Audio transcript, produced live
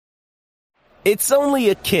It's only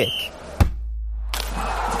a kick,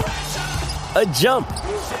 a jump,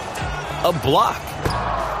 a block.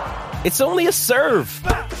 It's only a serve.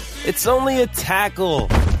 It's only a tackle,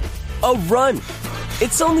 a run.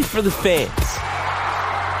 It's only for the fans.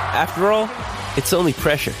 After all, it's only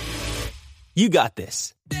pressure. You got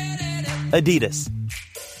this. Adidas.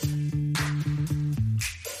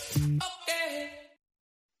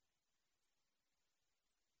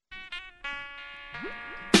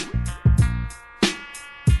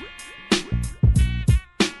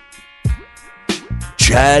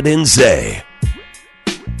 Chad and Zay.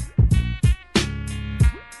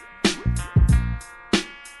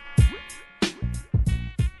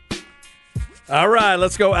 All right,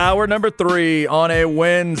 let's go hour number 3 on a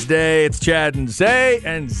Wednesday. It's Chad and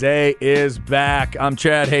Zay is back. I'm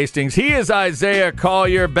Chad Hastings. He is Isaiah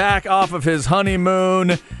Collier, back off of his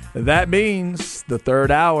honeymoon. That means the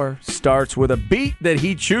third hour starts with a beat that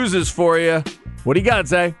he chooses for you. What do you got,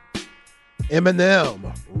 Zay?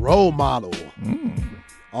 Eminem, Role Model,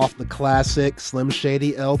 off the classic Slim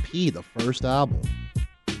Shady LP, the first album.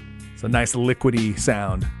 It's a nice liquidy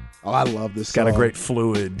sound. Oh, I love this Got song. a great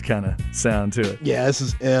fluid kind of sound to it. Yeah, this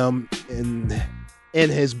is M in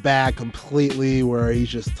his bag completely, where he's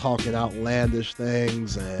just talking outlandish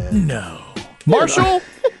things. And No. Marshall?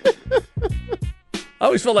 I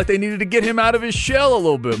always felt like they needed to get him out of his shell a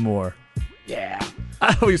little bit more. Yeah.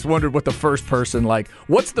 I always wondered what the first person,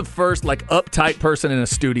 what's the first, uptight person in a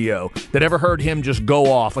studio that ever heard him just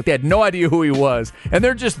go off? Like, they had no idea who he was. And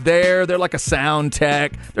they're just there. They're like a sound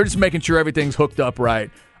tech. They're just making sure everything's hooked up right.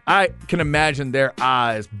 I can imagine their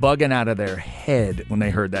eyes bugging out of their head when they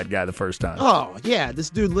heard that guy the first time. Oh, yeah. This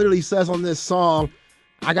dude literally says on this song,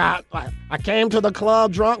 I came to the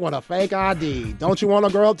club drunk with a fake ID. Don't you want a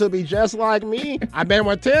girl to be just like me? I've been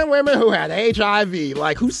with 10 women who had HIV.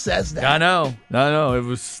 Like, who says that? I know. It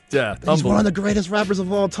was, He's one of the greatest rappers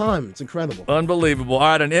of all time. It's incredible. Unbelievable. All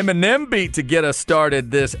right, an Eminem beat to get us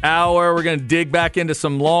started this hour. We're going to dig back into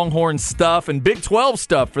some Longhorn stuff and Big 12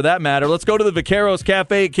 stuff, for that matter. Let's go to the Vaqueros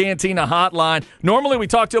Cafe Cantina hotline. Normally we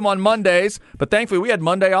talk to him on Mondays, but thankfully we had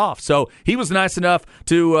Monday off. So he was nice enough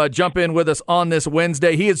to jump in with us on this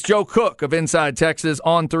Wednesday. He is Joe Cook of Inside Texas,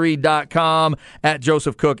 on3.com, at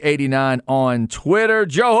Joseph Cook 89 on Twitter.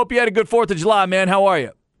 Joe, hope you had a good 4th of July, man. How are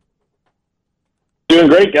you? Doing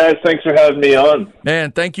great, guys. Thanks for having me on.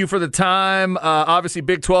 Man, thank you for the time. Obviously,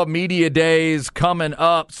 Big 12 Media Days coming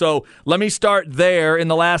up. So let me start there. In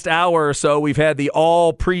the last hour or so, we've had the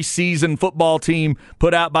all-preseason football team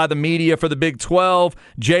put out by the media for the Big 12.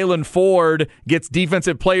 Jalen Ford gets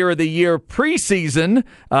Defensive Player of the Year preseason.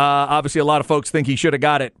 Obviously, a lot of folks think he should have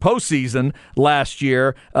got it postseason last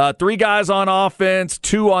year. 3 guys on offense,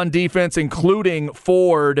 2 on defense, including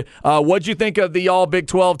Ford. What'd you think of the all-Big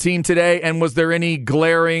 12 team today, and was there any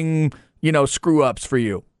glaring, screw-ups for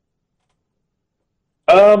you?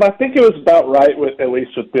 I think it was about right, at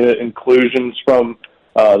least with the inclusions from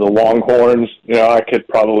the Longhorns. I could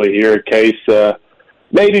probably hear a case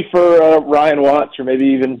maybe for Ryan Watts or maybe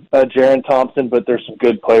even Jaron Thompson, but there's some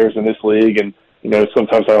good players in this league, and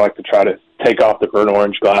sometimes I like to try to take off the burnt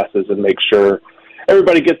orange glasses and make sure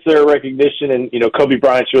everybody gets their recognition. And Kobe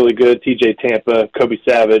Bryant's really good, TJ Tampa, Kobe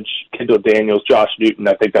Savage, Kendall Daniels, Josh Newton.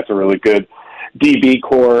 I think that's a really good DB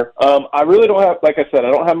core. I really don't have, like I said, I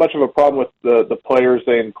don't have much of a problem with the players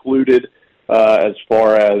they included as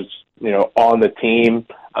far as, on the team.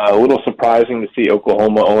 A little surprising to see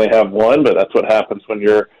Oklahoma only have 1, but that's what happens when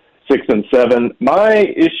you're 6 and 7. My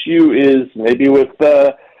issue is maybe with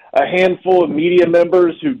a handful of media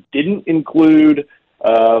members who didn't include,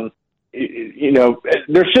 there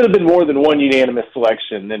should have been more than 1 unanimous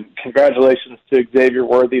selection, and congratulations to Xavier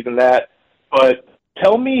Worthy than that. But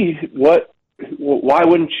tell me why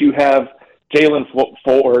wouldn't you have Jalen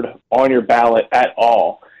Ford on your ballot at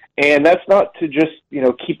all? And that's not to just,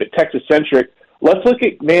 keep it Texas-centric. Let's look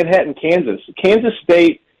at Manhattan, Kansas. Kansas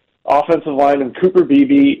State offensive lineman Cooper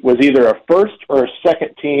Beebe was either a first or a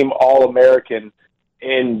second-team All-American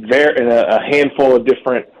in a handful of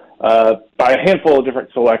different by a handful of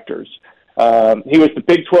different selectors. He was the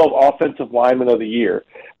Big 12 Offensive Lineman of the Year.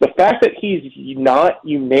 The fact that he's not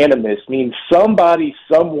unanimous means somebody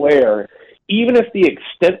somewhere, even if the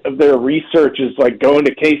extent of their research is like going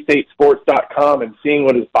to kstatesports.com and seeing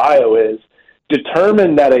what his bio is,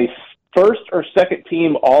 determined that a first or second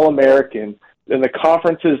team All-American in the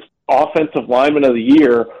conference's Offensive Lineman of the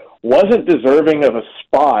Year wasn't deserving of a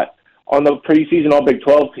spot on the preseason All-Big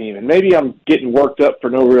 12 team. And maybe I'm getting worked up for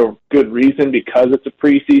no real good reason because it's a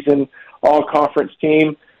preseason All-Conference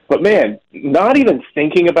team. But, man, not even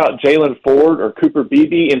thinking about Jalen Ford or Cooper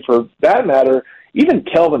Beebe, and for that matter, even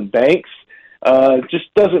Kelvin Banks,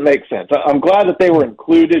 just doesn't make sense. I'm glad that they were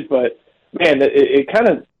included, but man,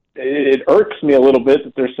 it irks me a little bit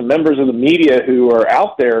that there's some members of the media who are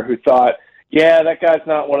out there who thought, yeah, that guy's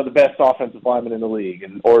not one of the best offensive linemen in the league,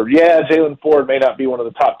 or yeah, Jalen Ford may not be one of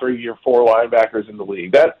the top 3 or 4 linebackers in the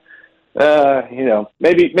league. That,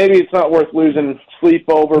 maybe it's not worth losing sleep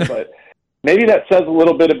over, but maybe that says a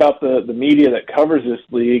little bit about the media that covers this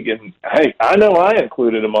league. And I know I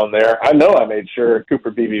included him on there. I know I made sure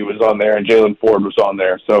Cooper Beebe was on there and Jalen Ford was on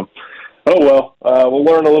there. So, oh well, we'll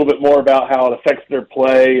learn a little bit more about how it affects their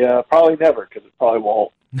play. Probably never, because it probably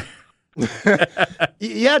won't.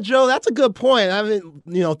 Yeah, Joe, that's a good point. I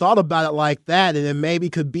haven't, thought about it like that, and it maybe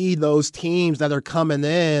could be those teams that are coming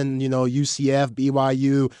in, UCF,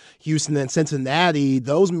 BYU, Houston, and Cincinnati,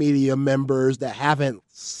 those media members that haven't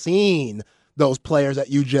seen those players that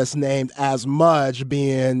you just named as much,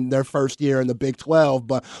 being their first year in the Big 12,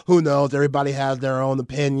 but who knows? Everybody has their own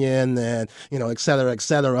opinion and, et cetera, et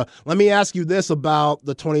cetera. Let me ask you this about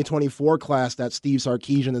the 2024 class that Steve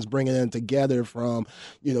Sarkisian is bringing in together from,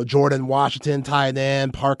 Jordan Washington, tight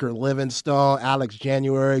end, Parker Livingstone, Alex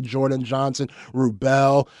January, Jordan Johnson,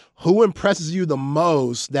 Rubel. Who impresses you the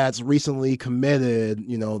most that's recently committed,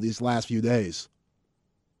 these last few days?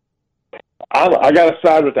 I got to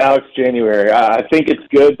side with Alex January. I think it's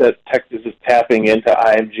good that Texas is tapping into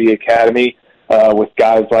IMG Academy with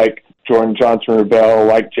guys like Jordan Johnson Rubel,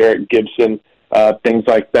 like Jarrett Gibson, things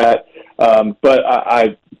like that.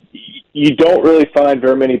 But you don't really find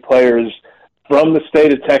very many players from the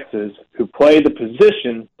state of Texas who play the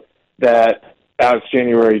position that Alex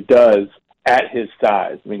January does at his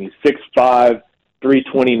size. I mean, he's 6'5",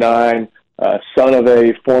 329, son of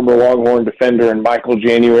a former Longhorn defender and Michael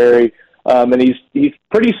January. And he's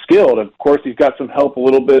pretty skilled. Of course, he's got some help a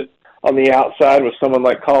little bit on the outside with someone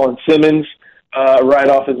like Colin Simmons right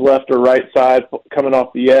off his left or right side, coming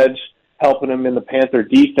off the edge, helping him in the Panther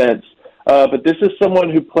defense. But this is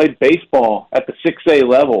someone who played baseball at the 6A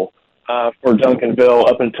level for Duncanville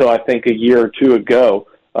up until, I think, a year or two ago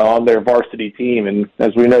on their varsity team. And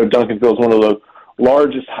as we know, Duncanville is one of the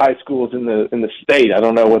largest high schools in the state. I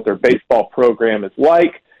don't know what their baseball program is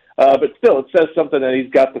like. But still, it says something that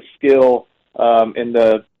he's got the skill and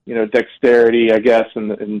the dexterity, I guess,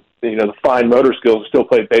 and the fine motor skills to still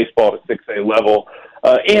play baseball at 6A level,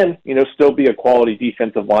 and still be a quality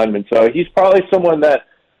defensive lineman. So he's probably someone that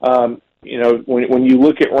when you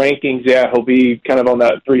look at rankings, yeah, he'll be kind of on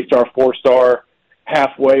that 3-star, 4-star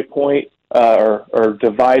halfway point or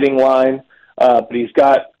dividing line. But he's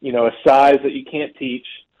got a size that you can't teach,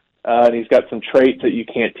 and he's got some traits that you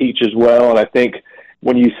can't teach as well. And I think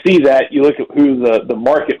when you see that, you look at who the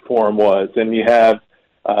market for him was, and you have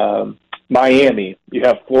Miami, you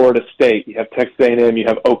have Florida State, you have Texas A&M, you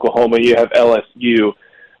have Oklahoma, you have LSU.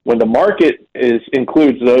 When the market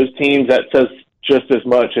includes those teams, that says just as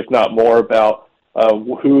much, if not more, about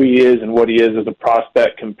who he is and what he is as a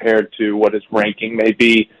prospect compared to what his ranking may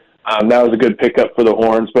be. That was a good pickup for the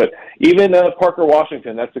Horns. But even Parker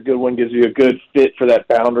Washington, that's a good one, gives you a good fit for that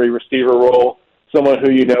boundary receiver role. Someone who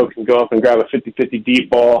can go up and grab a 50-50 deep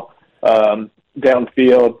ball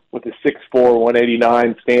downfield with a 6'4",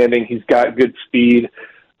 189 standing. He's got good speed.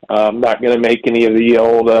 Not going to make any of the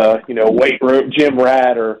old, weight room gym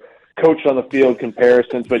rat or coach on the field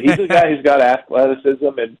comparisons, but he's a guy who's got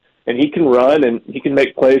athleticism and he can run and he can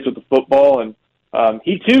make plays with the football. And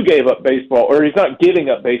he too gave up baseball, or he's not giving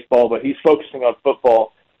up baseball, but he's focusing on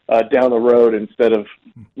football down the road instead of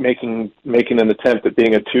making an attempt at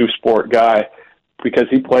being a two-sport guy, because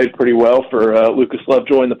he played pretty well for Lucas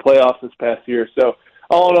Lovejoy in the playoffs this past year. So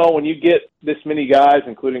all in all, when you get this many guys,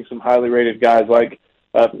 including some highly rated guys like,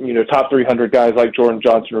 top 300 guys like Jordan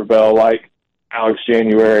Johnson Rubel, like Alex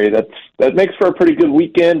January, that makes for a pretty good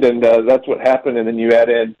weekend, and that's what happened. And then you add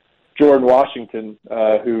in Jordan Washington,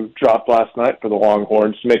 who dropped last night for the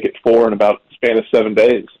Longhorns, to make it 4 in about the span of 7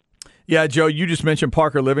 days. Yeah, Joe, you just mentioned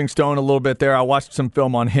Parker Livingstone a little bit there. I watched some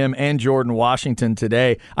film on him and Jordan Washington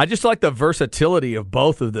today. I just like the versatility of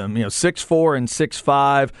both of them. 6'4" and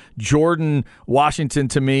 6'5". Jordan Washington,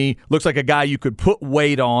 to me, looks like a guy you could put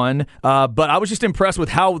weight on. But I was just impressed with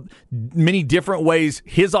how many different ways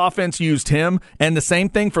his offense used him, and the same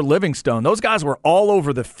thing for Livingstone. Those guys were all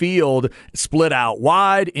over the field, split out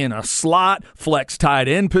wide, in a slot, flex tight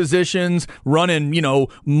end positions, running,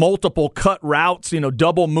 multiple cut routes,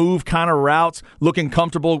 double move kind of routes, looking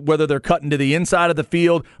comfortable whether they're cutting to the inside of the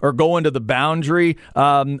field or going to the boundary.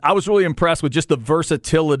 I was really impressed with just the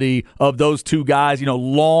versatility of those two guys,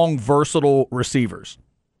 long, versatile receivers.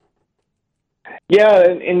 Yeah,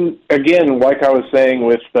 and again, like I was saying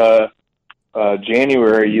with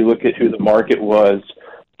January, you look at who the market was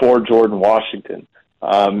for Jordan Washington.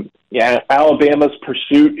 Alabama's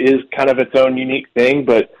pursuit is kind of its own unique thing,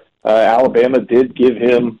 but Alabama did give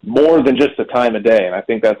him more than just the time of day, and I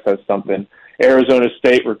think that says something. Arizona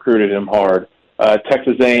State recruited him hard.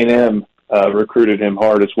 Texas A&M recruited him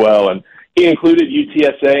hard as well, and he included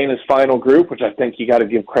UTSA in his final group, which I think you got to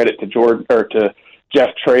give credit to to Jeff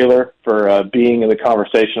Traylor for being in the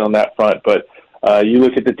conversation on that front. But you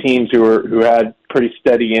look at the teams who had pretty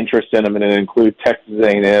steady interest in him, and it include Texas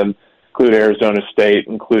A&M, include Arizona State,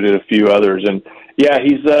 included a few others. And yeah,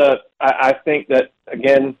 he's I think that,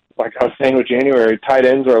 again, like I was saying with January, tight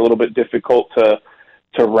ends are a little bit difficult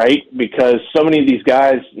to rate because so many of these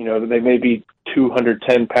guys, they may be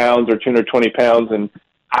 210 pounds or 220 pounds in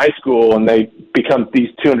high school, and they become these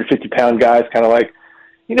 250-pound guys, kind of like,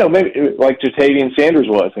 maybe like Jatavian Sanders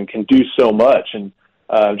was, and can do so much. And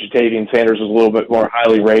Jatavian Sanders was a little bit more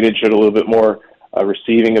highly rated, showed a little bit more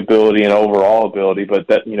receiving ability and overall ability. But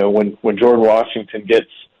that, when Jordan Washington gets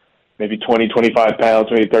maybe 20, 25 pounds,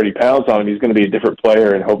 maybe 30 pounds on him, he's going to be a different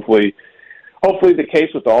player. And hopefully the case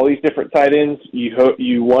with all these different tight ends,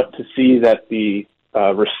 you want to see that the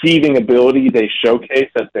receiving ability they showcase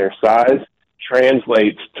at their size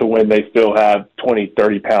translates to when they still have 20,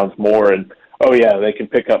 30 pounds more. And, they can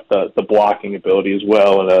pick up the blocking ability as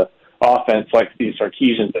well in an offense like Steve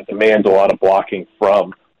Sarkisian's that demands a lot of blocking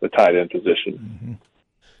from the tight end position. Mm-hmm.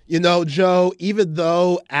 Joe, even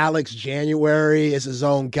though Alex January is his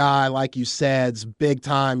own guy, like you said, it's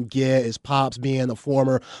big-time get, his pops being a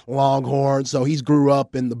former Longhorn, so he's grew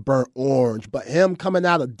up in the burnt orange. But him coming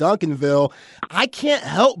out of Duncanville, I can't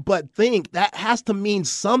help but think that has to mean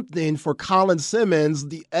something for Colin Simmons,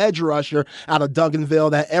 the edge rusher out of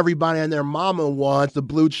Duncanville that everybody and their mama wants, the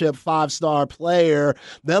blue-chip five-star player,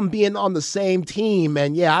 them being on the same team.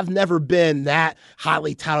 And, yeah, I've never been that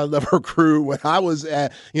highly touted of a recruit when I was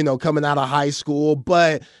at coming out of high school,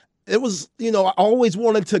 but it was, I always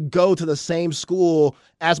wanted to go to the same school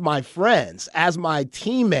as my friends, as my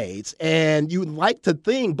teammates. And you'd like to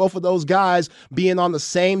think both of those guys being on the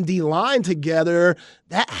same D-line together,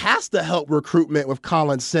 that has to help recruitment with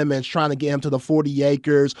Colin Simmons trying to get him to the 40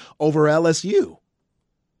 acres over LSU.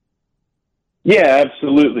 Yeah,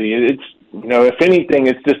 absolutely. It's, if anything,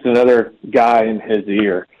 it's just another guy in his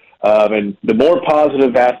ear. And the more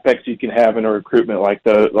positive aspects you can have in a recruitment like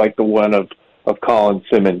the one of Colin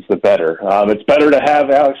Simmons, the better. It's better to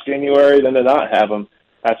have Alex January than to not have him,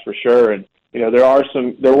 that's for sure. And there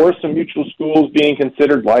were some mutual schools being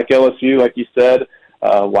considered, like LSU, like you said,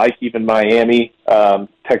 like even Miami,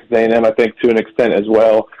 Texas A&M, I think to an extent as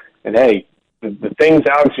well. And hey, the things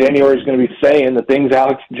Alex January is going to be saying, the things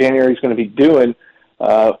Alex January is going to be doing,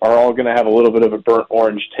 are all going to have a little bit of a burnt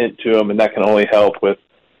orange tint to them, and that can only help with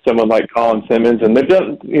someone like Colin Simmons. And they've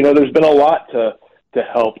done, there's been a lot to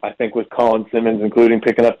help, I think, with Colin Simmons, including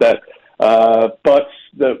picking up that Bucks,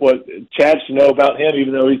 what Chad should know about him,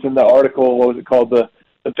 even though he's in the article, what was it called, the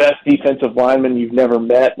best defensive lineman you've never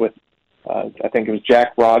met, with I think it was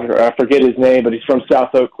Jack Rogers, I forget his name, but he's from South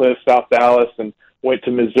Oak Cliff, South Dallas, and went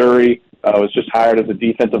to Missouri, was just hired as a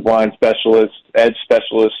defensive line specialist, edge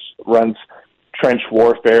specialist, runs trench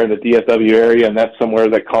warfare in the DFW area, and that's someone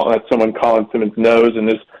Colin Simmons knows and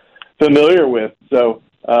is familiar with. So,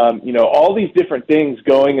 all these different things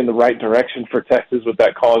going in the right direction for Texas with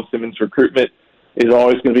that Colin Simmons recruitment is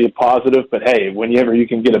always going to be a positive. But, hey, whenever you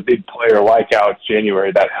can get a big player like Alex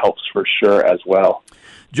January, that helps for sure as well.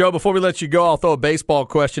 Joe, before we let you go, I'll throw a baseball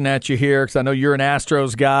question at you here because I know you're an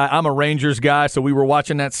Astros guy. I'm a Rangers guy, so we were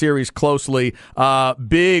watching that series closely.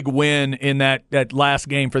 Big win in that last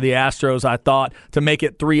game for the Astros, I thought, to make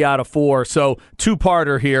it 3 out of 4. So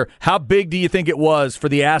two-parter here. How big do you think it was for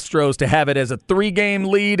the Astros to have it as a 3-game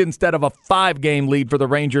lead instead of a 5-game lead for the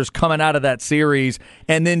Rangers coming out of that series?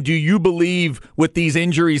 And then do you believe with these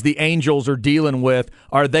injuries the Angels are dealing with,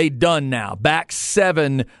 are they done now? Back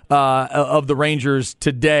 7 of the Rangers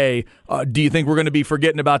today. Do you think we're going to be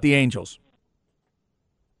forgetting about the Angels?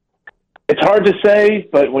 It's hard to say,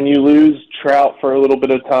 but when you lose Trout for a little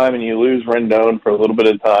bit of time and you lose Rendon for a little bit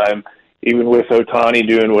of time, even with Ohtani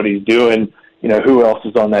doing what he's doing, who else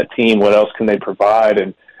is on that team? What else can they provide?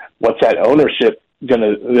 And what's that ownership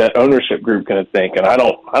group going to think? And I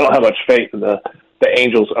don't have much faith in the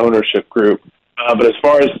Angels ownership group. But as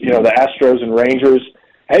far as the Astros and Rangers,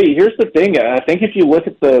 hey, here's the thing. I think if you look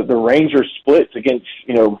at the Rangers splits against,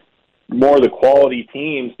 more of the quality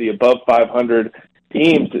teams, the above 500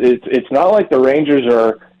 teams, it's not like the Rangers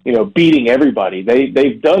are, beating everybody.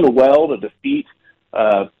 They've done well to defeat,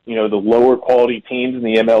 the lower quality teams in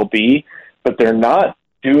the MLB, but they're not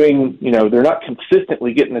doing, they're not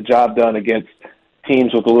consistently getting the job done against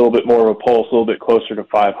teams with a little bit more of a pulse, a little bit closer to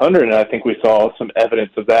 500. And I think we saw some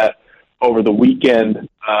evidence of that over the weekend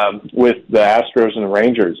with the Astros and the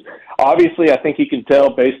Rangers. Obviously, I think you can tell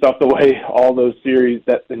based off the way all those series,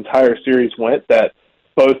 that entire series went, that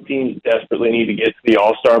both teams desperately need to get to the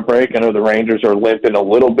All-Star break. I know the Rangers are limping a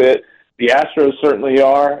little bit. The Astros certainly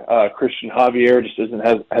are. Christian Javier just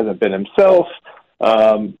hasn't been himself.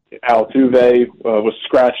 Altuve was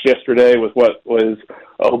scratched yesterday with what was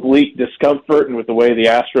oblique discomfort, and with the way the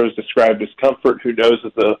Astros described discomfort, who knows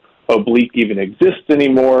if the oblique even exists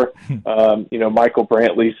anymore. Michael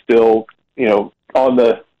Brantley's still, on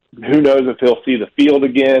the, who knows if he'll see the field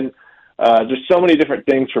again. Just so many different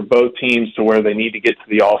things for both teams to where they need to get to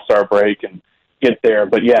the All-Star break and get there.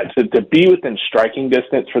 But yeah, to be within striking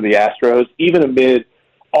distance for the Astros, even amid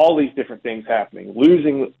all these different things happening,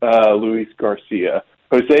 losing Luis Garcia,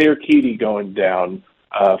 Jose Urquidy going down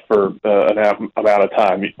for an amount of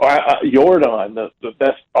time, Jordan, the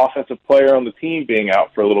best offensive player on the team, being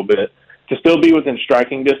out for a little bit, to still be within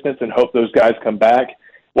striking distance and hope those guys come back,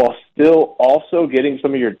 while still also getting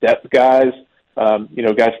some of your depth guys,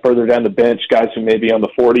 guys further down the bench, guys who may be on the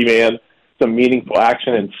 40-man, some meaningful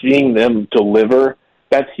action, and seeing them deliver.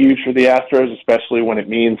 That's huge for the Astros, especially when it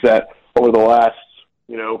means that over the last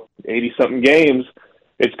 80-something games,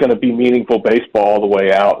 it's going to be meaningful baseball all the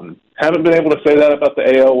way out. And haven't been able to say that about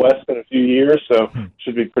the AL West in a few years, so it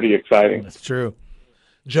should be pretty exciting. That's true.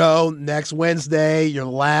 Joe, next Wednesday, your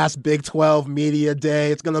last Big 12 Media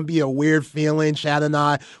Day. It's going to be a weird feeling. Chad and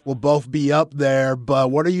I will both be up there,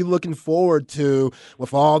 but what are you looking forward to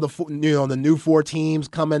with all the the new 4 teams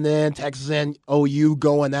coming in, Texas and OU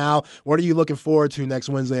going out? What are you looking forward to next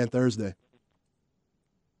Wednesday and Thursday?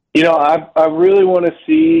 I really want to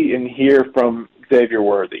see and hear from Xavier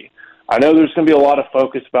Worthy. I know there's going to be a lot of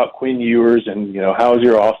focus about Quinn Ewers and, how was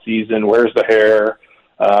your off season? Where's the hair?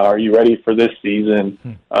 Are you ready for this season?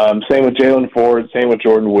 Same with Jalen Ford, same with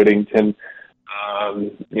Jordan Whittington.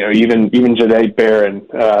 Even Janae Barron.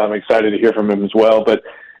 I'm excited to hear from him as well. But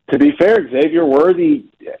to be fair, Xavier Worthy,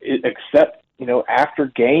 except, after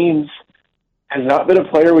games, has not been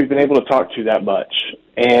a player we've been able to talk to that much.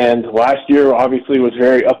 And last year, obviously, was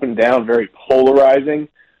very up and down, very polarizing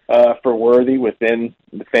for Worthy within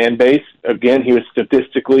the fan base. Again, he was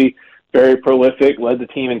statistically very prolific, led the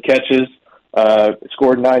team in catches,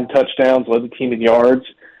 scored 9 touchdowns, led the team in yards.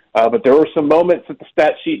 But there were some moments that the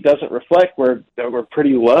stat sheet doesn't reflect that were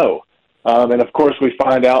pretty low. And, of course, we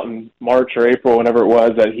find out in March or April, whenever it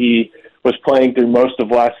was, that he was playing through most of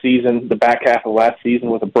last season, the back half of last season,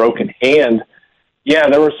 with a broken hand. Yeah,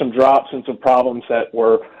 there were some drops and some problems that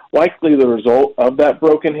were likely the result of that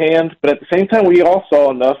broken hand. But at the same time, we all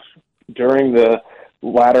saw enough during the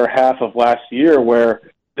latter half of last year where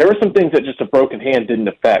there were some things that just a broken hand didn't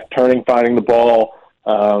affect. Turning, finding the ball,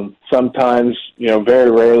 sometimes,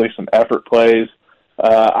 very rarely some effort plays.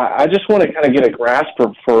 I just want to kind of get a grasp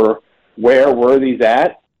for where Worthy's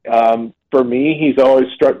at. For me, he's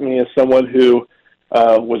always struck me as someone who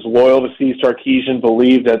was loyal to Steve Sarkisian,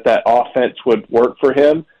 believed that offense would work for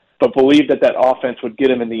him, but believed that offense would get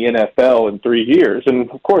him in the NFL in 3 years. And,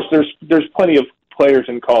 of course, there's plenty of players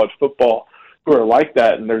in college football who are like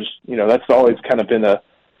that, and that's always kind of been a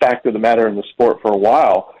fact of the matter in the sport for a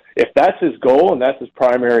while. If that's his goal and that's his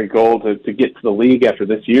primary goal to get to the league after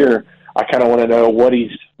this year, I kind of want to know what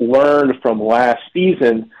he's learned from last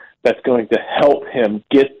season that's going to help him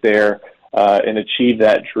get there and achieve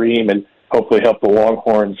that dream, and hopefully help the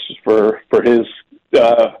Longhorns for his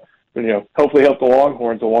hopefully help the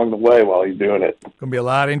Longhorns along the way while he's doing it. Going to be a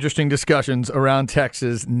lot of interesting discussions around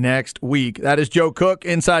Texas next week. That is Joe Cook,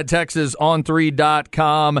 Inside Texas on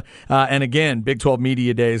 3.com. And again, Big 12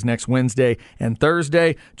 Media Days next Wednesday and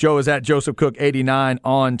Thursday. Joe is at Joseph Cook 89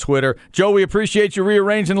 on Twitter. Joe, we appreciate you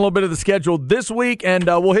rearranging a little bit of the schedule this week, and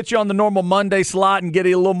we'll hit you on the normal Monday slot and get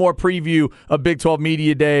a little more preview of Big 12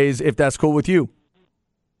 Media Days, if that's cool with you.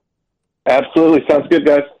 Absolutely. Sounds good,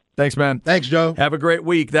 guys. Thanks, man. Thanks, Joe. Have a great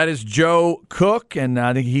week. That is Joe Cook, and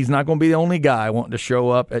I think he's not going to be the only guy wanting to show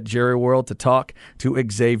up at Jerry World to talk to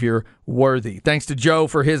Xavier Worthy. Thanks to Joe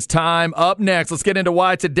for his time. Up next, let's get into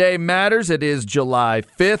why today matters. It is July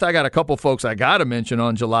 5th. I got a couple folks I got to mention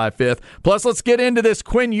on July 5th. Plus, let's get into this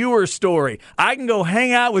Quinn Ewers story. I can go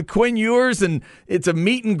hang out with Quinn Ewers, and it's a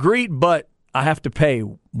meet and greet, but I have to pay.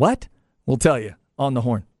 What? We'll tell you on the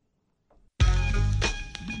horn.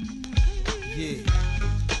 Yeah,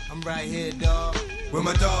 I'm right here, dog. Where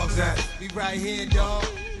my dogs at? We right here, dog.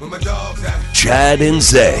 Where my dogs at? Chad and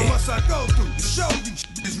Zay. What must I go through to show you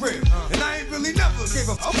is real? And I ain't really never gave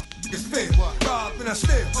a fuck. niggas fit. Rob and I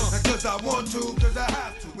steal, not cause I want to, cause I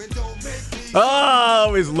have to. It don't make me. Oh, I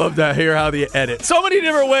always love to hear how they edit. So many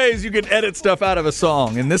different ways you can edit stuff out of a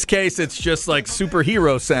song. In this case, it's just like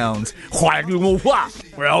superhero sounds.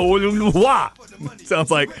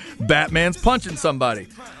 Sounds like Batman's punching somebody.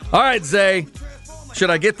 All right, Zay, should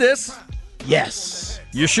I get this? Yes.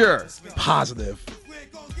 You sure? Positive.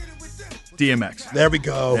 DMX. There we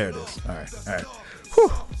go. There it is. All right.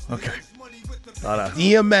 Whew. Okay.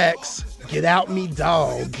 DMX, Get Out Me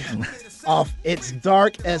Dog. Off It's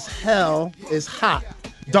Dark as Hell is Hot.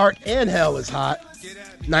 Dark and Hell is Hot.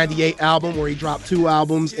 98 album where he dropped 2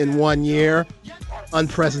 albums in 1 year.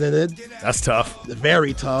 Unprecedented. That's tough.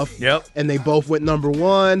 Very tough. Yep. And they both went number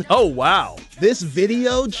 1. Oh, wow. This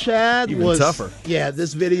video, Chad, Even was tougher. Yeah,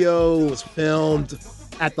 this video was filmed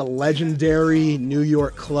at the legendary New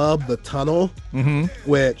York club, The Tunnel,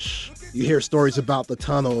 which you hear stories about The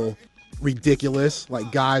Tunnel, ridiculous.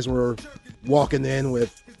 Like guys were walking in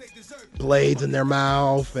with blades in their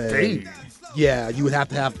mouth, and yeah, you would have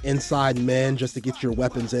to have inside men just to get your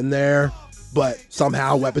weapons in there. But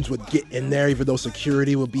somehow weapons would get in there, even though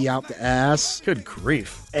security would be out the ass. Good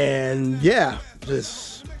grief. And yeah,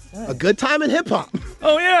 just a good time in hip hop.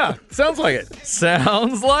 Oh, yeah. Sounds like it.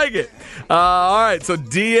 Sounds like it. All right, so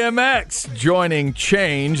DMX joining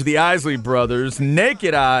Change, the Isley Brothers,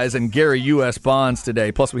 Naked Eyes, and Gary U.S. Bonds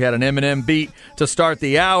today. Plus, we had an Eminem beat to start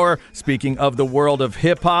the hour. Speaking of the world of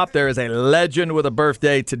hip-hop, there is a legend with a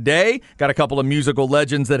birthday today. Got a couple of musical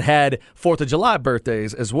legends that had 4th of July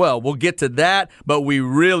birthdays as well. We'll get to that, but we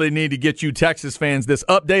really need to get you Texas fans this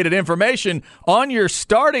updated information on your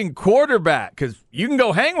starting quarterback, because you can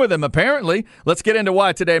go hang with him, apparently. Let's get into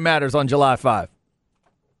why today matters on July 5.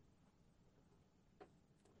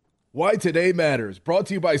 Why Today Matters, brought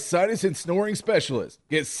to you by Sinus and Snoring Specialist.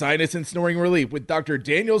 Get sinus and snoring relief with Dr.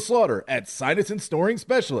 Daniel Slaughter at Sinus and Snoring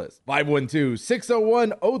Specialist,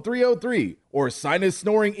 512-601-0303 or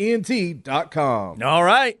sinussnoringent.com. All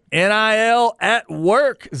right, NIL at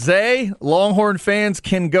work. Zay, Longhorn fans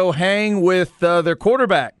can go hang with their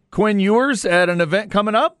quarterback, Quinn Ewers, at an event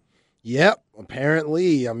coming up? Yep,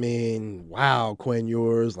 apparently. I mean, wow, Quinn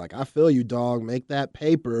Ewers. Like, I feel you, dog. Make that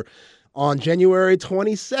paper. On January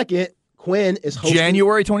 22nd, Quinn is hosting...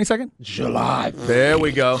 January 22nd? July. There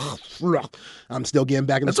we go. I'm still getting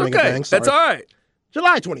back in the That's swing okay. of things. Sorry. That's all right.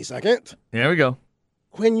 July 22nd. There we go.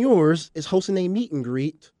 Quinn Ewers is hosting a meet and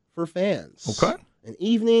greet for fans. Okay. An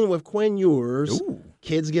evening with Quinn Ewers. Ooh.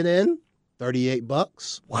 Kids get in,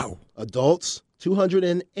 $38. Wow. Adults,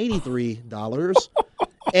 $283.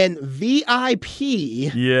 And VIP,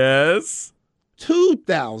 Yes.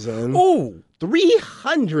 $2,312. Ooh.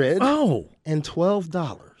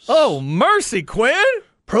 Oh, mercy, Quinn.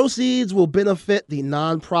 Proceeds will benefit the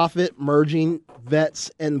nonprofit Merging Vets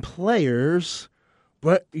and Players.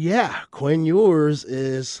 But yeah, Quinn Ewers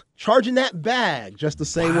is charging that bag just to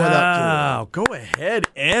say what up to him. Wow, go ahead,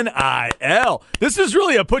 NIL. This is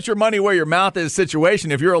really a put your money where your mouth is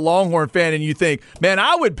situation. If you're a Longhorn fan and you think, man,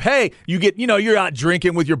 I would pay, you're out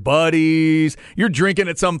drinking with your buddies, you're drinking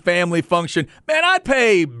at some family function, man, I'd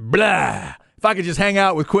pay blah. If I could just hang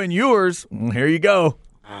out with Quinn Ewers, here you go.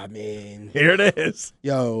 I mean, Here it is.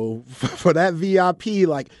 yo, for that VIP,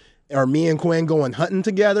 like, are me and Quinn going hunting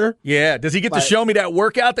together? Yeah. Does he get to show me that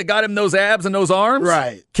workout that got him those abs and those arms?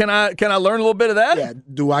 Right. Can I learn a little bit of that? Yeah.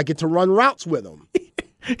 Do I get to run routes with him?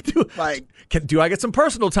 do I get some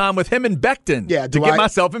personal time with him and Becton? Yeah, to get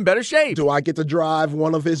myself in better shape? Do I get to drive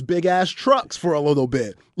one of his big ass trucks for a little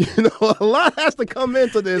bit? A lot has to come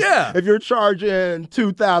into this. Yeah. If you're charging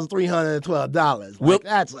 $2,312,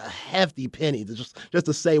 that's a hefty penny to just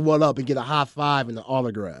to say what up and get a high five and an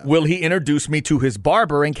autograph. Will he introduce me to his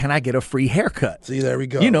barber, and can I get a free haircut? See, there we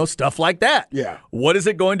go. Stuff like that. Yeah. What is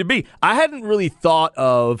it going to be? I hadn't really thought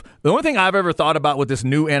of, the only thing I've ever thought about with this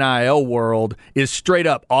new NIL world is straight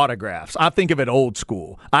up autographs. I think of it old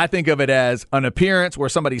school. I think of it as an appearance where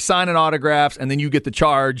somebody's signing autographs and then you get the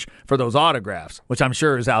charge for those autographs, which I'm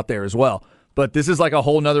sure is out there as well. But this is like a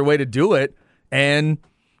whole nother way to do it. And,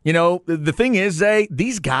 the thing is,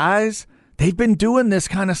 these guys, they've been doing this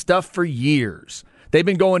kind of stuff for years. They've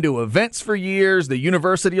been going to events for years. The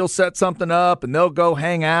university will set something up, and they'll go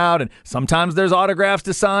hang out. And sometimes there's autographs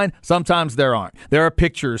to sign. Sometimes there aren't. There are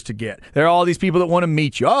pictures to get. There are all these people that want to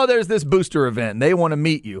meet you. Oh, there's this booster event, and they want to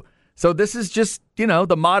meet you. So this is just,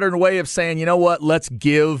 the modern way of saying, you know what, let's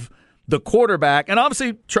give the quarterback, and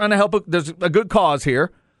obviously trying to help. There's a good cause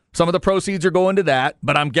here. Some of the proceeds are going to that,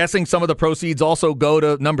 but I'm guessing some of the proceeds also go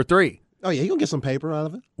to number 3. Oh, yeah, you're going to get some paper out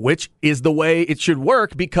of it. Which is the way it should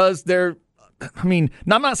work, because I'm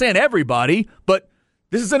not saying everybody, but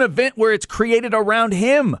this is an event where it's created around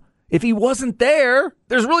him. If he wasn't there,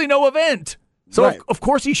 there's really no event. So, Right. of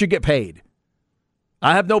course, he should get paid.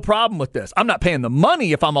 I have no problem with this. I'm not paying the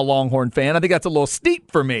money if I'm a Longhorn fan. I think that's a little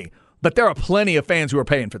steep for me. But there are plenty of fans who are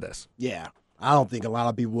paying for this. Yeah. I don't think a lot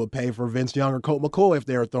of people would pay for Vince Young or Colt McCoy if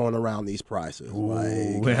they were throwing around these prices.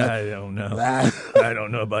 I don't know. That, I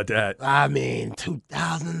don't know about that. I mean,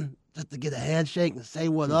 $2,000 just to get a handshake and say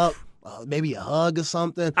what up, maybe a hug or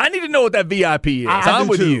something. I need to know what that VIP is. I I'm do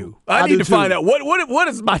with too. you. I I need do to too. find out what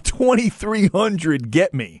does my 2,300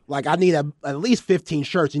 get me? Like, I need at least 15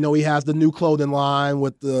 shirts. You know, he has the new clothing line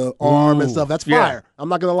with the arm and stuff. That's yeah. fire. I'm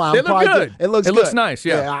not going to lie. They I'm look probably good. It looks It good. looks nice,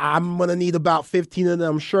 yeah. I'm going to need about 15 of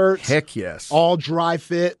them shirts. Heck yes. All dry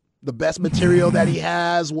fit, the best material that he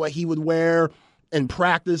has, what he would wear in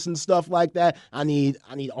practice and stuff like that. I need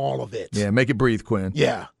all of it. Yeah, make it breathe, Quinn.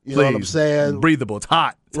 Yeah. You Please. know what I'm saying? Breathable. It's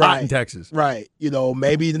hot. It's hot in Texas. Right. You know,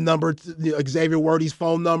 maybe the number, Xavier Worthy's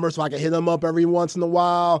phone number, so I can hit him up every once in a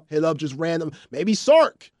while. Hit up just random. Maybe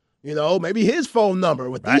Sark. You know, maybe his phone number.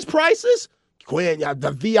 With these prices, Quinn,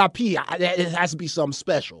 the VIP, it has to be something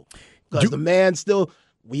special. Because the man still,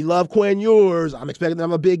 we love Quinn Ewers. I'm expecting him to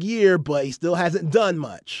have a big year, but he still hasn't done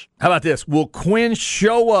much. How about this? Will Quinn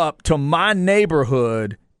show up to my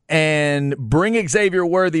neighborhood and bring Xavier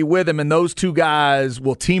Worthy with him, and those two guys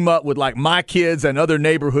will team up with like my kids and other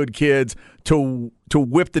neighborhood kids to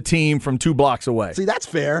whip the team from 2 blocks away? See, that's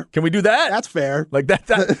fair. Can we do that? That's fair. Like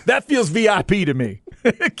that feels VIP to me.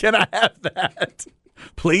 Can I have that?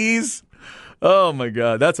 Please? Oh my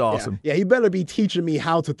God, that's awesome. Yeah, he better be teaching me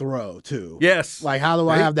how to throw too. Yes. Like, how do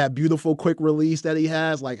I have that beautiful quick release that he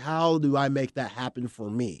has? Like, how do I make that happen for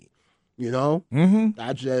me? You know? Mm-hmm.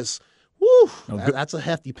 That just, that's a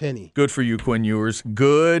hefty penny. Good for you, Quinn Ewers.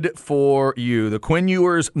 Good for you. The Quinn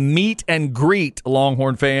Ewers meet and greet,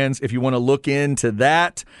 Longhorn fans, if you want to look into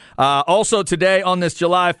that. Also today on this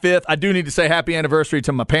July 5th, I do need to say happy anniversary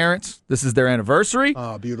to my parents. This is their anniversary.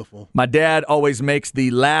 Oh, beautiful. My dad always makes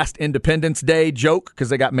the last Independence Day joke because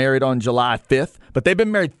they got married on July 5th, but they've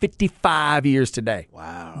been married 55 years today.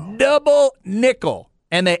 Wow. Double nickel,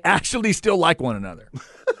 and they actually still like one another.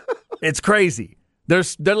 It's crazy.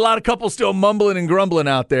 There's a lot of couples still mumbling and grumbling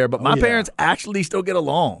out there, but my parents actually still get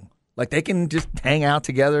along. Like, they can just hang out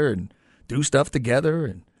together and do stuff together.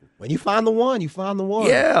 And When you find the one, you find the one.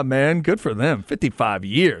 yeah, man, good for them. 55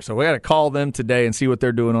 years. So we got to call them today and see what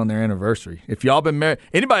they're doing on their anniversary. If y'all been married,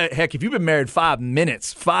 if you've been married 5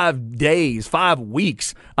 minutes, 5 days, 5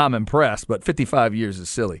 weeks, I'm impressed. But 55 years is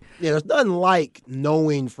silly. Yeah, there's nothing like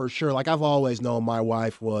knowing for sure. Like, I've always known my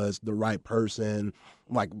wife was the right person,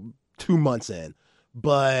 like 2 months in.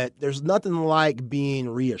 But there's nothing like being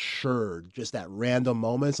reassured, just at random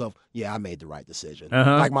moments of, I made the right decision.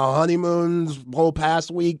 Like my honeymoon's whole past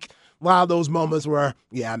week, a lot of those moments where,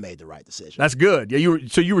 I made the right decision. That's good. Yeah,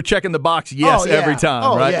 you were checking the box every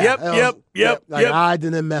time, right? Yeah. Yep. I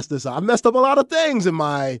didn't mess this up. I messed up a lot of things in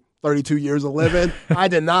my 32 years of living. I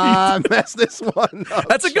did not mess this one up.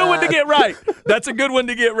 That's a good one to get right. That's a good one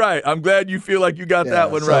to get right. I'm glad you feel like you got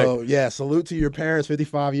that one right. Yeah, salute to your parents,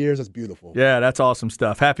 55 years. That's beautiful. Yeah, that's awesome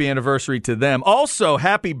stuff. Happy anniversary to them. Also,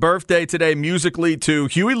 happy birthday today musically to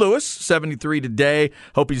Huey Lewis, 73 today.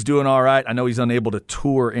 Hope he's doing all right. I know he's unable to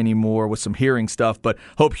tour anymore with some hearing stuff, but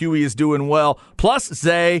hope Huey is doing well. Plus,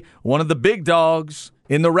 Zay, one of the big dogs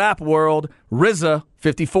in the rap world, RZA,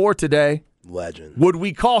 54 today. Legend. Would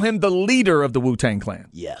we call him the leader of the Wu-Tang Clan?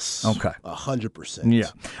 Yes. Okay. 100%. Yeah.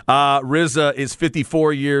 RZA is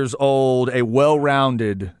 54 years old, a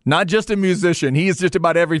well-rounded, not just a musician. He is just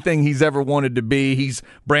about everything he's ever wanted to be. He's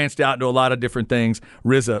branched out into a lot of different things.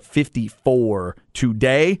 RZA, 54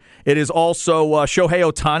 today. It is also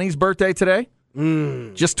Shohei Ohtani's birthday today.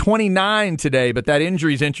 Just 29 today, but that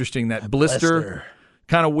injury is interesting. That blister.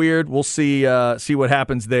 Kind of weird. We'll see what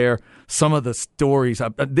happens there. Some of the stories,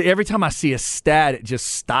 every time I see a stat, it just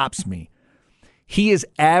stops me. He is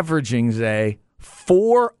averaging, Zay,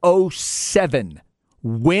 407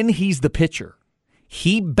 when he's the pitcher.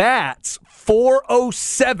 He bats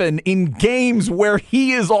 407 in games where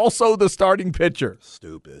he is also the starting pitcher.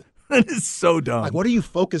 Stupid. That is so dumb. Like, what are you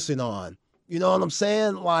focusing on? You know what I'm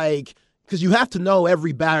saying? Like, because you have to know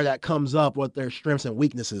every batter that comes up what their strengths and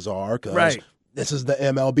weaknesses are. Right. This is the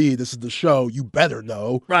MLB. This is the show. You better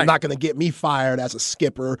know. Right. You're not going to get me fired as a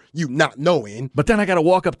skipper, you not knowing. But then I got to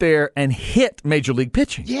walk up there and hit Major League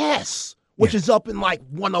pitching. Yes. Which is up in like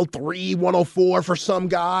 103, 104 for some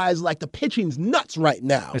guys. Like, the pitching's nuts right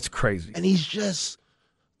now. It's crazy. And he's just,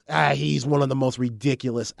 he's one of the most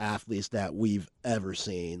ridiculous athletes that we've ever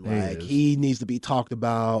seen. Like, he needs to be talked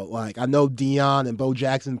about. Like, I know Deion and Bo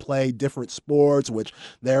Jackson play different sports, which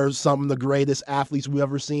they're some of the greatest athletes we've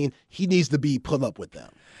ever seen. He needs to be put up with them.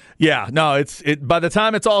 Yeah, no, by the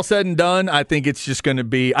time it's all said and done, I think it's just going to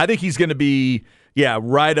be. I think he's going to be,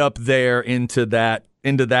 right up there into that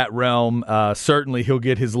realm. Certainly, he'll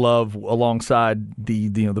get his love alongside the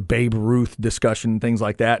Babe Ruth discussion and things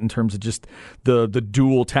like that in terms of just the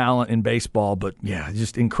dual talent in baseball. But yeah,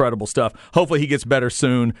 just incredible stuff. Hopefully, he gets better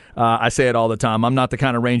soon. I say it all the time. I'm not the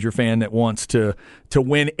kind of Ranger fan that wants to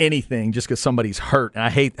win anything just because somebody's hurt. And I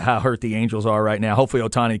hate how hurt the Angels are right now. Hopefully,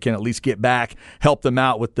 Ohtani can at least get back, help them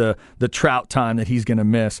out with the Trout time that he's going to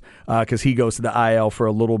miss because he goes to the IL for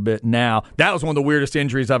a little bit now. That was one of the weirdest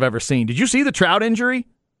injuries I've ever seen. Did you see the Trout injury?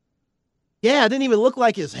 Yeah, it didn't even look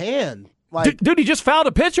like his hand. Like, dude, he just fouled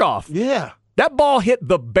a pitch off. Yeah. That ball hit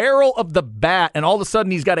the barrel of the bat, and all of a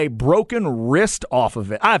sudden he's got a broken wrist off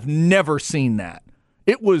of it. I've never seen that.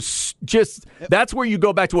 It was just – that's where you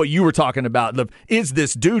go back to what you were talking about. Is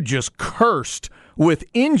this dude just cursed with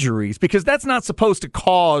injuries? Because that's not supposed to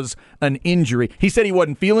cause an injury. He said he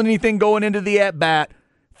wasn't feeling anything going into the at-bat,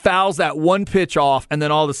 fouls that one pitch off, and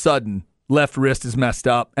then all of a sudden left wrist is messed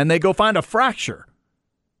up, and they go find a fracture.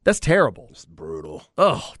 That's terrible. It's brutal.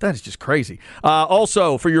 Oh, that is just crazy.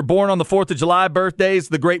 Also, for your born on the 4th of July birthdays,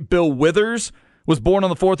 the great Bill Withers was born on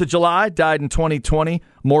the 4th of July, died in 2020.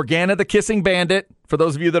 Morgana the Kissing Bandit, for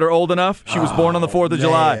those of you that are old enough, she was born on the 4th of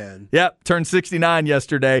July. Yep, turned 69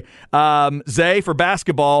 yesterday. Zay, for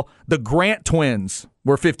basketball, the Grant twins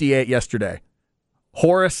were 58 yesterday.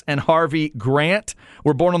 Horace and Harvey Grant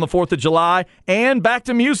were born on the 4th of July. And back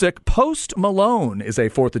to music, Post Malone is a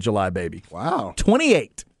 4th of July baby. Wow.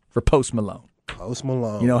 28 for Post Malone. Post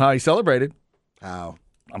Malone. You know how he celebrated? How?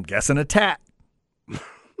 I'm guessing a tat.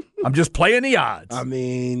 I'm just playing the odds. I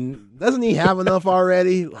mean, doesn't he have enough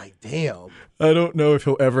already? Like, damn. I don't know if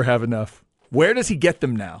he'll ever have enough. Where does he get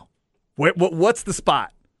them now? What's the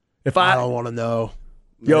spot? I don't want to know.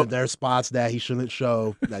 Yo, there's spots that he shouldn't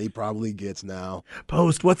show that he probably gets now.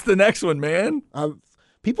 Post, what's the next one, man?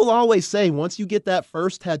 People always say once you get that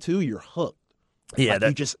first tattoo, you're hooked. Yeah,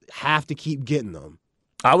 you just have to keep getting them.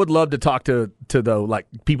 I would love to talk to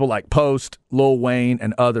people like Post, Lil Wayne,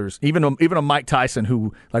 and others. Even a Mike Tyson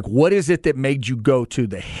who, like, what is it that made you go to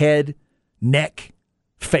the head, neck,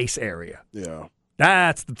 face area? Yeah.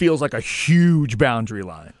 That feels like a huge boundary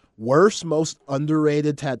line. Worst, most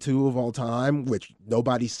underrated tattoo of all time, which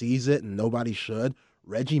nobody sees it and nobody should,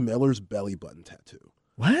 Reggie Miller's belly button tattoo.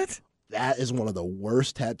 What? That is one of the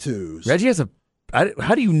worst tattoos. Reggie has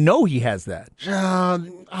how do you know he has that?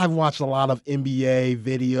 I've watched a lot of NBA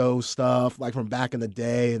video stuff, like from back in the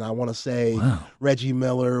day, and I want to say Reggie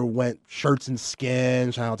Miller went shirts and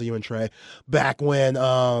skin, shout out to you and Trey, back when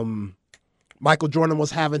Michael Jordan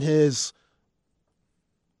was having his,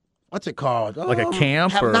 what's it called? Like a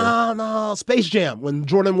camp? No, Space Jam. When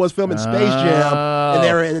Jordan was filming Space Jam, and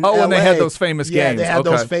they were in LA. When they had those famous games. Yeah, they had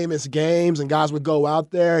those famous games, and guys would go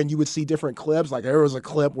out there, and you would see different clips. Like there was a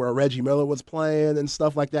clip where Reggie Miller was playing and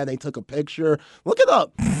stuff like that, and they took a picture. Look it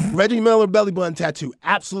up. Reggie Miller belly button tattoo.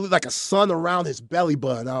 Absolutely like a sun around his belly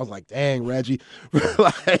button. I was like, dang, Reggie.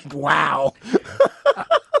 Like, wow.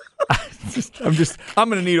 I'm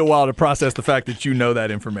going to need a while to process the fact that you know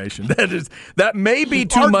that information. That may be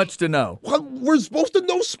too much to know. We're supposed to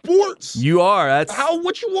know sports. You are.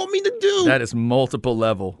 What you want me to do? That is multiple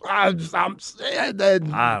level. I'm saying that.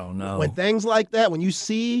 I don't know. When things like that, when you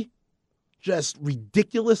see just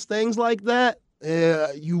ridiculous things like that,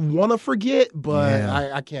 you want to forget, but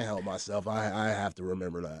I can't help myself. I have to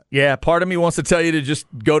remember that. Yeah, part of me wants to tell you to just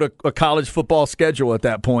go to a college football schedule at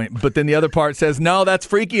that point, but then the other part says, no, that's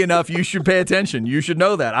freaky enough. You should pay attention. You should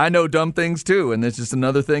know that. I know dumb things too, and it's just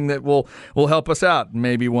another thing that will help us out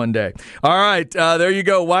maybe one day. All right, there you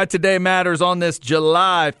go. Why Today Matters on this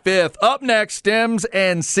July 5th. Up next, Stems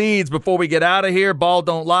and Seeds. Before we get out of here, Ball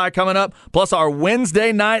Don't Lie coming up, plus our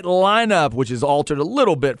Wednesday night lineup, which is altered a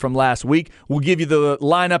little bit from last week. We'll give you the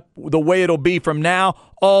lineup the way it'll be from now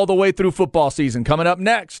all the way through football season. Coming up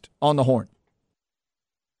next on The Horn.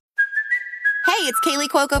 Hey, it's Kaylee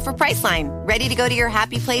Cuoco for Priceline. Ready to go to your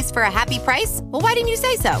happy place for a happy price? Well, why didn't you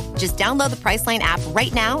say so? Just download the Priceline app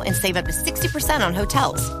right now and save up to 60% on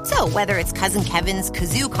hotels. So whether it's Cousin Kevin's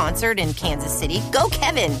Kazoo Concert in Kansas City, go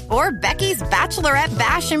Kevin, or Becky's Bachelorette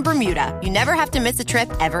Bash in Bermuda, you never have to miss a trip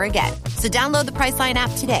ever again. So download the Priceline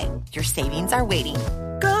app today. Your savings are waiting.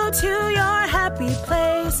 Go to your happy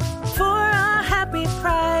place for a happy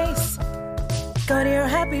price. Go to your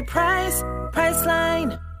happy price,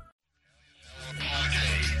 Priceline.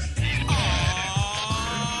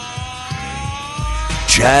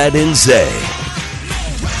 Chad and Zay.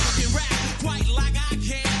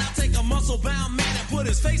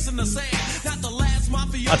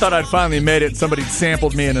 I thought I'd finally made it. Somebody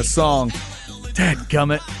sampled me in a song.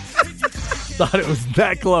 Dadgummit. Thought it was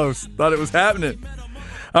that close. Thought it was happening.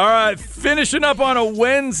 All right, finishing up on a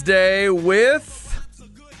Wednesday with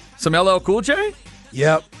some LL Cool J?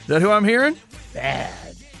 Yep. Is that who I'm hearing?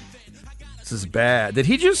 Bad. This is bad. Did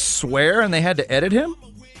he just swear and they had to edit him?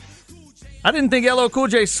 I didn't think LL Cool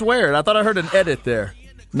J sweared. I thought I heard an edit there.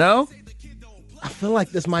 No? I feel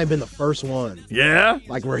like this might have been the first one. Yeah?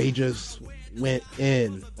 Like where he just went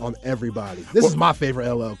in on everybody. This is my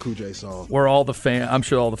favorite LL Cool J song. Where I'm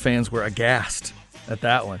sure all the fans were aghast at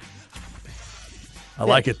that one. I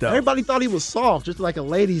like it, though. Everybody thought he was soft, just like a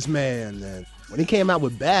ladies' man. And when he came out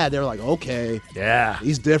with Bad, they were like, okay. Yeah.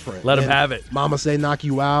 He's different. Let him have it. Mama Say Knock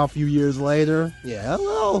You Out a few years later. Yeah,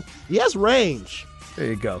 LL, he has range. There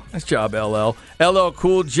you go. Nice job, LL. LL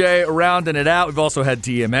Cool J rounding it out. We've also had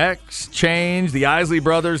DMX, Change, the Isley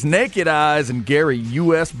Brothers, Naked Eyes, and Gary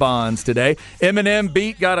U.S. Bonds today. Eminem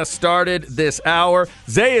Beat got us started this hour.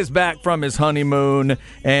 Zay is back from his honeymoon,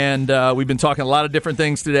 and we've been talking a lot of different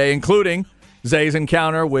things today, including Zay's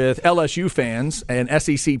encounter with LSU fans, an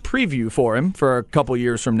SEC preview for him for a couple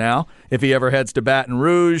years from now. If he ever heads to Baton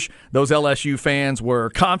Rouge, those LSU fans were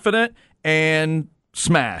confident and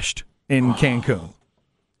smashed in Cancun.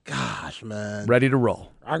 Gosh, man. Ready to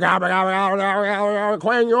roll. Quinn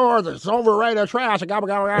Ewers, it's overrated trash.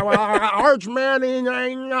 Arch Manning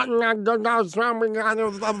ain't nothing.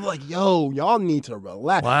 I'm like, yo, y'all need to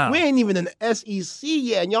relax. Wow. We ain't even in the SEC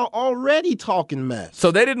yet, and y'all already talking mess. So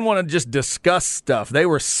they didn't want to just discuss stuff. They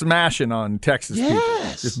were smashing on Texas people.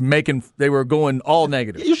 Just they were going all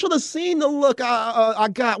negative. You should have seen the look I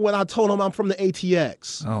got when I told him I'm from the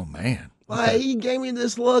ATX. Oh, man. Like, he gave me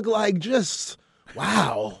this look like just...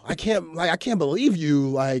 Wow, I can't believe you.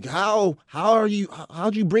 Like, how'd you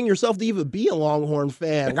bring yourself to even be a Longhorn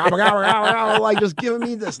fan? Like, just giving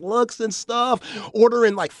me this looks and stuff,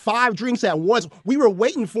 ordering like 5 drinks at once. We were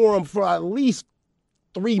waiting for him for at least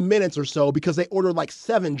 3 minutes or so because they ordered like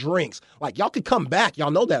 7 drinks. Like, y'all could come back.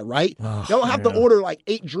 Y'all know that, right? Y'all don't have to order like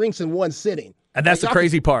 8 drinks in one sitting. And that's the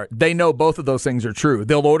crazy part. They know both of those things are true.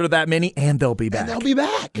 They'll order that many, and they'll be back.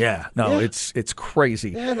 Yeah, no, yeah. It's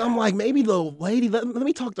crazy. And I'm like, maybe the lady, let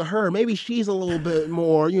me talk to her. Maybe she's a little bit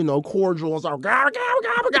more, cordial. And so, I'm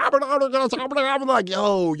like,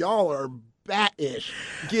 yo, y'all are bat-ish.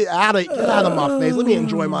 Get out of my face. Let me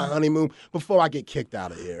enjoy my honeymoon before I get kicked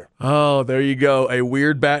out of here. Oh, there you go. A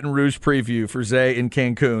weird Baton Rouge preview for Zay in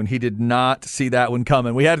Cancun. He did not see that one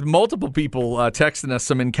coming. We had multiple people texting us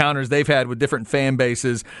some encounters they've had with different fan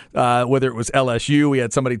bases, whether it was LSU. We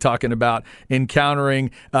had somebody talking about encountering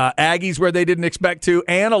Aggies where they didn't expect to,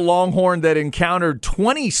 and a Longhorn that encountered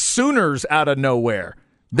 20 Sooners out of nowhere.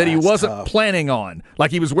 That he wasn't planning on.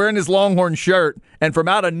 Like, he was wearing his Longhorn shirt, and from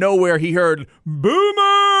out of nowhere, he heard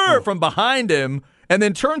Boomer from behind him, and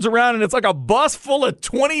then turns around, and it's like a bus full of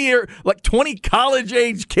 20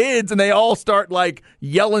 college-age kids, and they all start, like,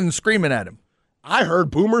 yelling, screaming at him. I heard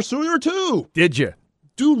Boomer Sooner, too. Did you?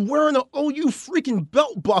 Dude wearing an OU freaking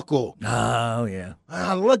belt buckle. Oh, yeah.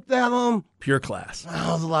 I looked at him. Pure class.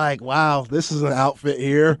 I was like, wow, this is an outfit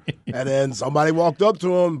here. And then somebody walked up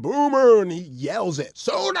to him, Boomer, and he yells it,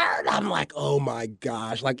 Sooner. And I'm like, oh, my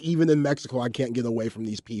gosh. Like, even in Mexico, I can't get away from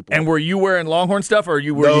these people. And were you wearing Longhorn stuff, or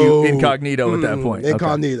were you incognito at that point?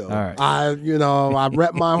 Incognito. Okay. All right. I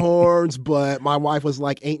rep my horns, but my wife was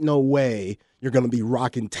like, ain't no way you're going to be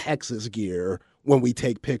rocking Texas gear when we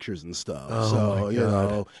take pictures and stuff. Oh,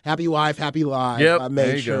 So, happy wife, happy life. Yep, I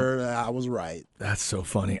made sure that I was right. That's so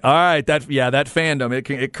funny. All right, that fandom,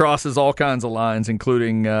 it crosses all kinds of lines,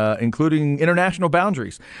 including international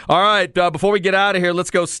boundaries. All right, before we get out of here, let's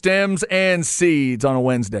go stems and seeds on a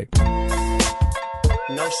Wednesday.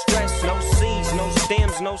 No stress, no seeds, no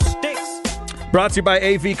stems, no sticks. Brought to you by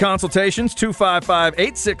AV Consultations,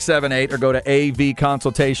 255-8678, or go to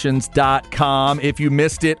avconsultations.com. If you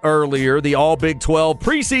missed it earlier, the All Big 12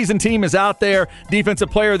 preseason team is out there. Defensive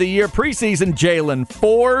Player of the Year preseason, Jalen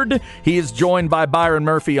Ford. He is joined by Byron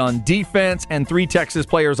Murphy on defense and 3 Texas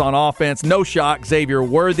players on offense. No shock, Xavier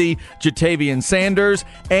Worthy, Jatavian Sanders,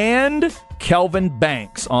 and Kelvin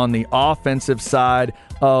Banks on the offensive side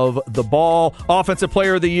of the ball. Offensive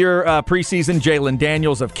Player of the Year preseason, Jalen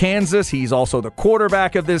Daniels of Kansas. He's also the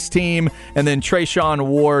quarterback of this team. And then Trayshawn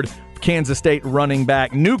Ward, Kansas State running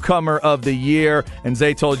back, newcomer of the year. And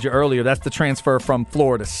Zay told you earlier, that's the transfer from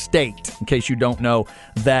Florida State, in case you don't know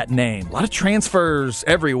that name. A lot of transfers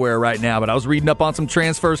everywhere right now, but I was reading up on some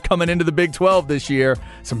transfers coming into the Big 12 this year.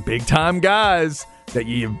 Some big-time guys that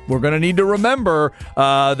we're going to need to remember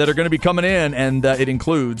that are going to be coming in, and it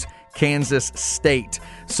includes Kansas State.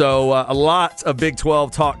 So a lot of Big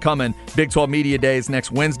 12 talk coming. Big 12 Media Days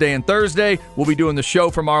next Wednesday and Thursday. We'll be doing the show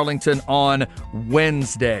from Arlington on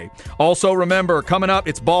Wednesday. Also, remember, coming up,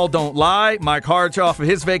 it's Ball Don't Lie. Mike Harge off of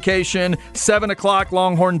his vacation. 7 o'clock,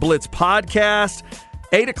 Longhorn Blitz podcast.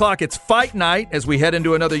 8 o'clock, it's Fight Night as we head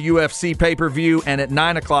into another UFC pay-per-view. And at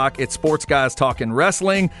 9 o'clock, it's Sports Guys Talking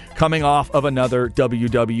Wrestling, coming off of another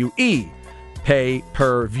WWE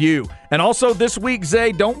pay-per-view. And also this week,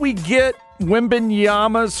 Zay, don't we get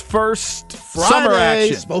Wembanyama's first summer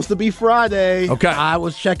action? Supposed to be Friday. Okay. I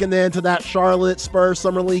was checking into that Charlotte Spurs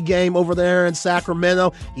Summer League game over there in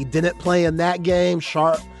Sacramento. He didn't play in that game.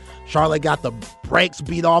 Charlotte got the brakes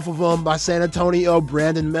beat off of him by San Antonio.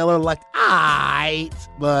 Brandon Miller,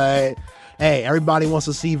 but hey, everybody wants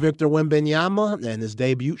to see Victor Wembanyama, and his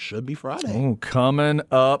debut should be Friday. Ooh, coming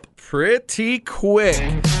up pretty quick.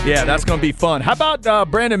 Yeah, that's going to be fun. How about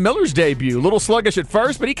Brandon Miller's debut? A little sluggish at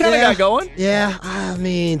first, but he kind of got going. Yeah, I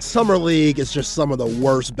mean, Summer League is just some of the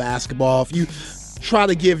worst basketball. If you try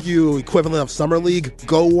to give you equivalent of Summer League,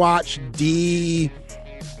 go watch D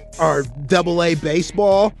or AA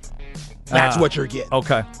baseball. That's what you're getting.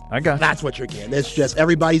 Okay, I got you. That's what you're getting. It's just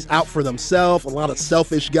everybody's out for themselves. A lot of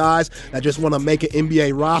selfish guys that just want to make an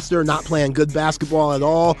NBA roster, not playing good basketball at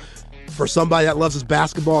all. For somebody that loves his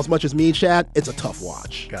basketball as much as me, Chad, it's a tough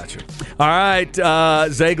watch. Gotcha. All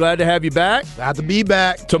right, Zay, glad to have you back. Glad to be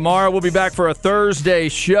back. Tomorrow we'll be back for a Thursday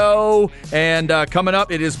show. And coming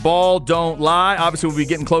up, it is Ball Don't Lie. Obviously, we'll be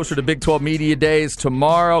getting closer to Big 12 Media Days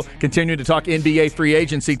tomorrow. Continuing to talk NBA free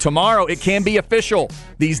agency. Tomorrow, it can be official.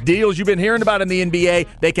 These deals you've been hearing about in the NBA,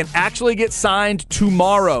 they can actually get signed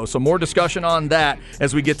tomorrow. So more discussion on that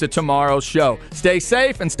as we get to tomorrow's show. Stay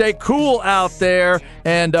safe and stay cool out there.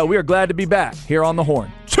 And we are glad to be back here on The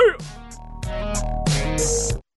Horn.